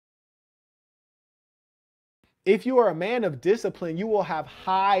If you are a man of discipline, you will have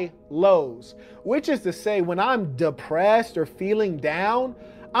high lows, which is to say, when I'm depressed or feeling down,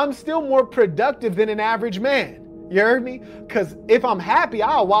 I'm still more productive than an average man. You heard me? Because if I'm happy,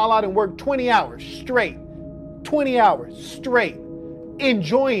 I'll wild out and work 20 hours straight, 20 hours straight,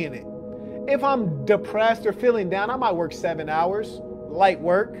 enjoying it. If I'm depressed or feeling down, I might work 7 hours, light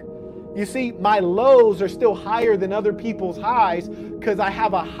work. You see, my lows are still higher than other people's highs because I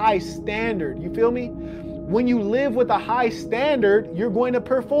have a high standard. You feel me? When you live with a high standard, you're going to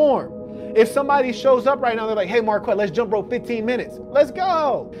perform. If somebody shows up right now, they're like, hey, Marquett, let's jump rope 15 minutes. Let's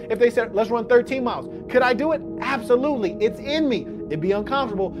go. If they said, let's run 13 miles. Could I do it? Absolutely. It's in me. It'd be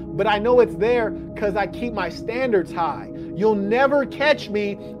uncomfortable, but I know it's there because I keep my standards high. You'll never catch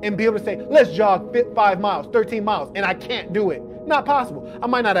me and be able to say, let's jog 5 miles, 13 miles, and I can't do it. Not possible. I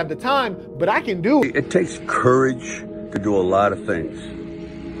might not have the time, but I can do it. It takes courage to do a lot of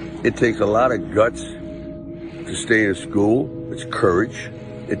things. It takes a lot of guts to stay in school. It's courage.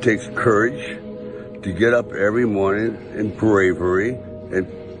 It takes courage to get up every morning, and bravery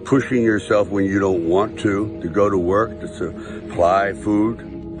and pushing yourself when you don't want to go to work, to supply food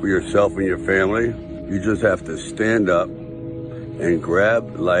for yourself and your family. You just have to stand up and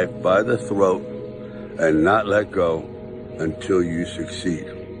grab life by the throat and not let go until you succeed.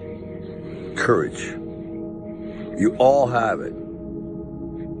 Courage. You all have it.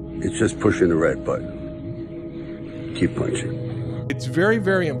 It's just pushing the red button. Keep punching. It's very,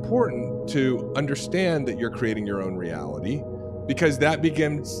 very important to understand that you're creating your own reality, because that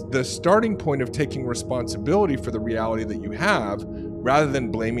begins the starting point of taking responsibility for the reality that you have, rather than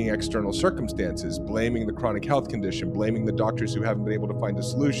blaming external circumstances, blaming the chronic health condition, blaming the doctors who haven't been able to find a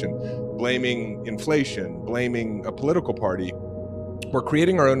solution, blaming inflation, blaming a political party. We're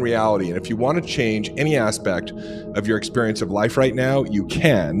creating our own reality. And if you want to change any aspect of your experience of life right now, you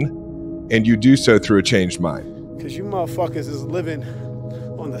can, and you do so through a changed mind. Because you motherfuckers is living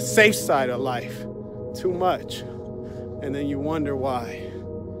on the safe side of life too much. And then you wonder why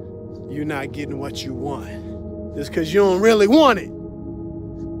you're not getting what you want. It's because you don't really want it.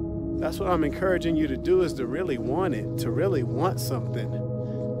 That's what I'm encouraging you to do, is to really want it, to really want something.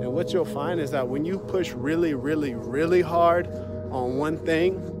 And what you'll find is that when you push really, really, really hard on one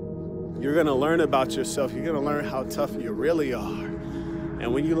thing, you're going to learn about yourself. You're going to learn how tough you really are.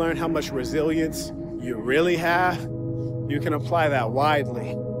 And when you learn how much resilience you really have, you can apply that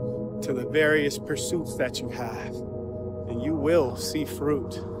widely to the various pursuits that you have, and you will see fruit.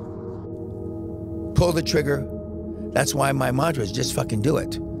 Pull the trigger. That's why my mantra is just fucking do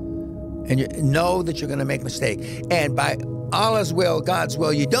it. And you know that you're going to make a mistake. And by Allah's will, God's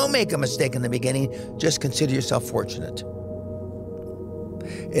will, you don't make a mistake in the beginning. Just consider yourself fortunate.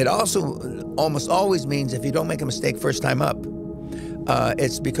 It also almost always means if you don't make a mistake first time up,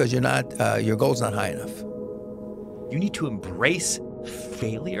 it's because you're not, your goal's not high enough. You need to embrace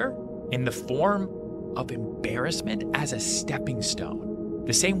failure in the form of embarrassment as a stepping stone.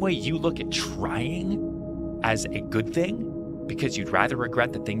 The same way you look at trying as a good thing, because you'd rather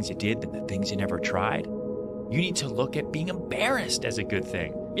regret the things you did than the things you never tried. You need to look at being embarrassed as a good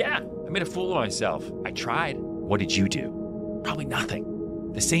thing. Yeah, I made a fool of myself. I tried. What did you do? Probably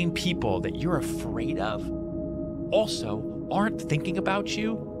nothing. The same people that you're afraid of also aren't thinking about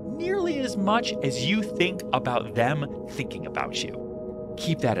you nearly as much as you think about them thinking about you.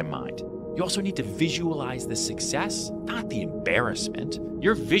 Keep that in mind. You also need to visualize the success, not the embarrassment.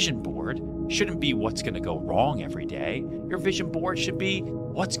 Your vision board shouldn't be what's going to go wrong every day. Your vision board should be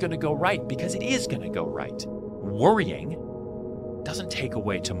what's going to go right, because it is going to go right. Worrying doesn't take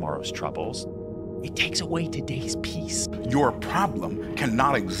away tomorrow's troubles. It takes away today's peace. Your problem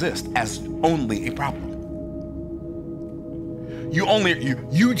cannot exist as only a problem.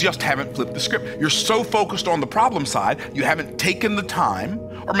 You just haven't flipped the script. You're so focused on the problem side, you haven't taken the time,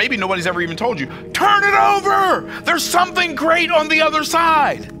 or maybe nobody's ever even told you, turn it over! There's something great on the other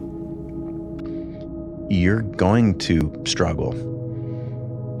side! You're going to struggle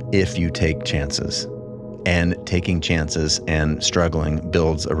if you take chances. And taking chances and struggling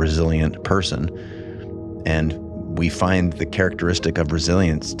builds a resilient person. And we find the characteristic of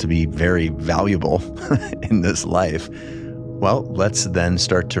resilience to be very valuable in this life. Well, let's then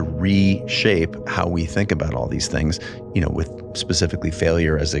start to reshape how we think about all these things, you know, with specifically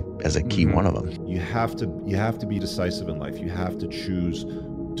failure as a key one of them. You have to be decisive in life. You have to choose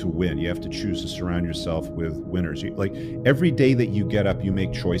to win. You have to choose to surround yourself with winners. Like every day that you get up, you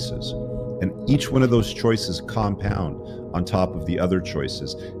make choices. And each one of those choices compound on top of the other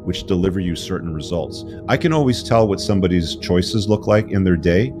choices, which deliver you certain results. I can always tell what somebody's choices look like in their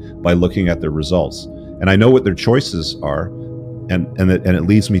day by looking at their results. And I know what their choices are, and it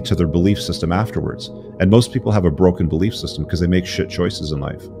leads me to their belief system afterwards. And most people have a broken belief system because they make shit choices in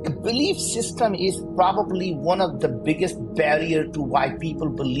life. The belief system is probably one of the biggest barrier to why people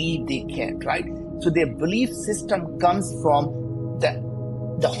believe they can't, right? So their belief system comes from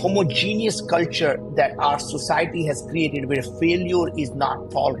the homogeneous culture that our society has created, where failure is not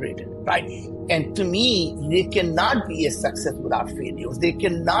tolerated, right? And to me, there cannot be a success without failures. There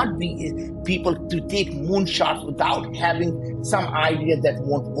cannot be people to take moonshots without having some idea that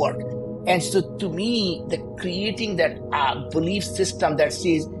won't work. And so to me, creating that belief system that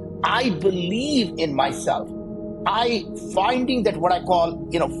says, I believe in myself, finding that what I call,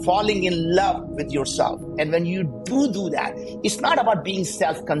 falling in love with yourself. And when you do that, it's not about being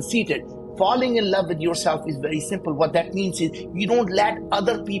self-conceited. Falling in love with yourself is very simple. What that means is you don't let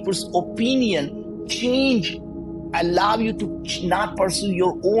other people's opinion allow you to not pursue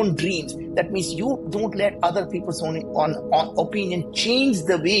your own dreams. That means you don't let other people's own opinion change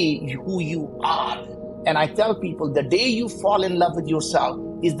the way who you are. And I tell people, the day you fall in love with yourself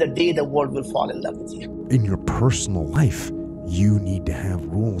is the day the world will fall in love with you. In your personal life, you need to have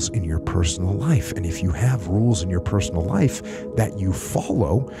rules in your personal life. And if you have rules in your personal life that you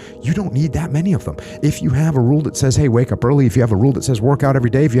follow, you don't need that many of them. If you have a rule that says, hey, wake up early, if you have a rule that says work out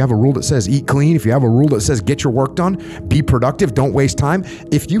every day, if you have a rule that says eat clean, if you have a rule that says get your work done, be productive, don't waste time,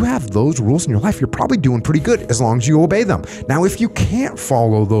 if you have those rules in your life, you're probably doing pretty good as long as you obey them. Now, if you can't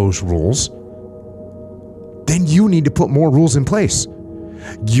follow those rules, then you need to put more rules in place.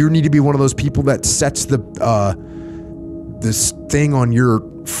 You need to be one of those people that sets this thing on your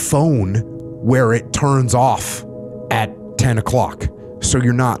phone where it turns off at 10 o'clock. So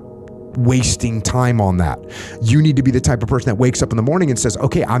you're not wasting time on that. You need to be the type of person that wakes up in the morning and says,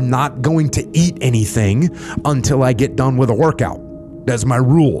 okay, I'm not going to eat anything until I get done with a workout. That's my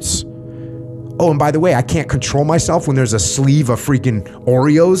rules. Oh, and by the way, I can't control myself when there's a sleeve of freaking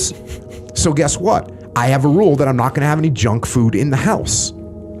Oreos. So guess what? I have a rule that I'm not going to have any junk food in the house.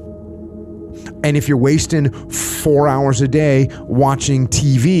 And if you're wasting 4 hours a day watching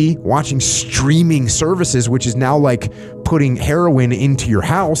TV, watching streaming services, which is now like putting heroin into your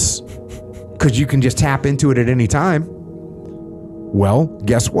house because you can just tap into it at any time, well,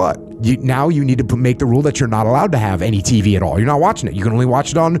 guess what? Now you need to make the rule that you're not allowed to have any TV at all. You're not watching it. You can only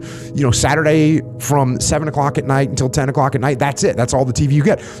watch it on, Saturday from 7 o'clock at night until 10 o'clock at night. That's it. That's all the TV you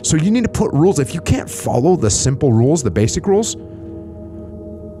get. So you need to put rules. If you can't follow the simple rules, the basic rules,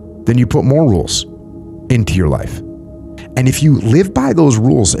 then you put more rules into your life. And if you live by those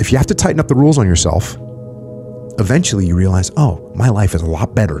rules, if you have to tighten up the rules on yourself, eventually you realize, oh, my life is a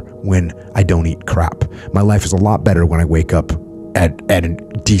lot better when I don't eat crap. My life is a lot better when I wake up at a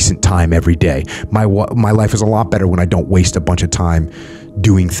decent time every day. My life is a lot better when I don't waste a bunch of time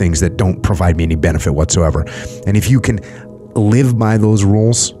doing things that don't provide me any benefit whatsoever. And if you can live by those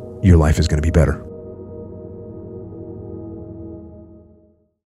rules, your life is going to be better.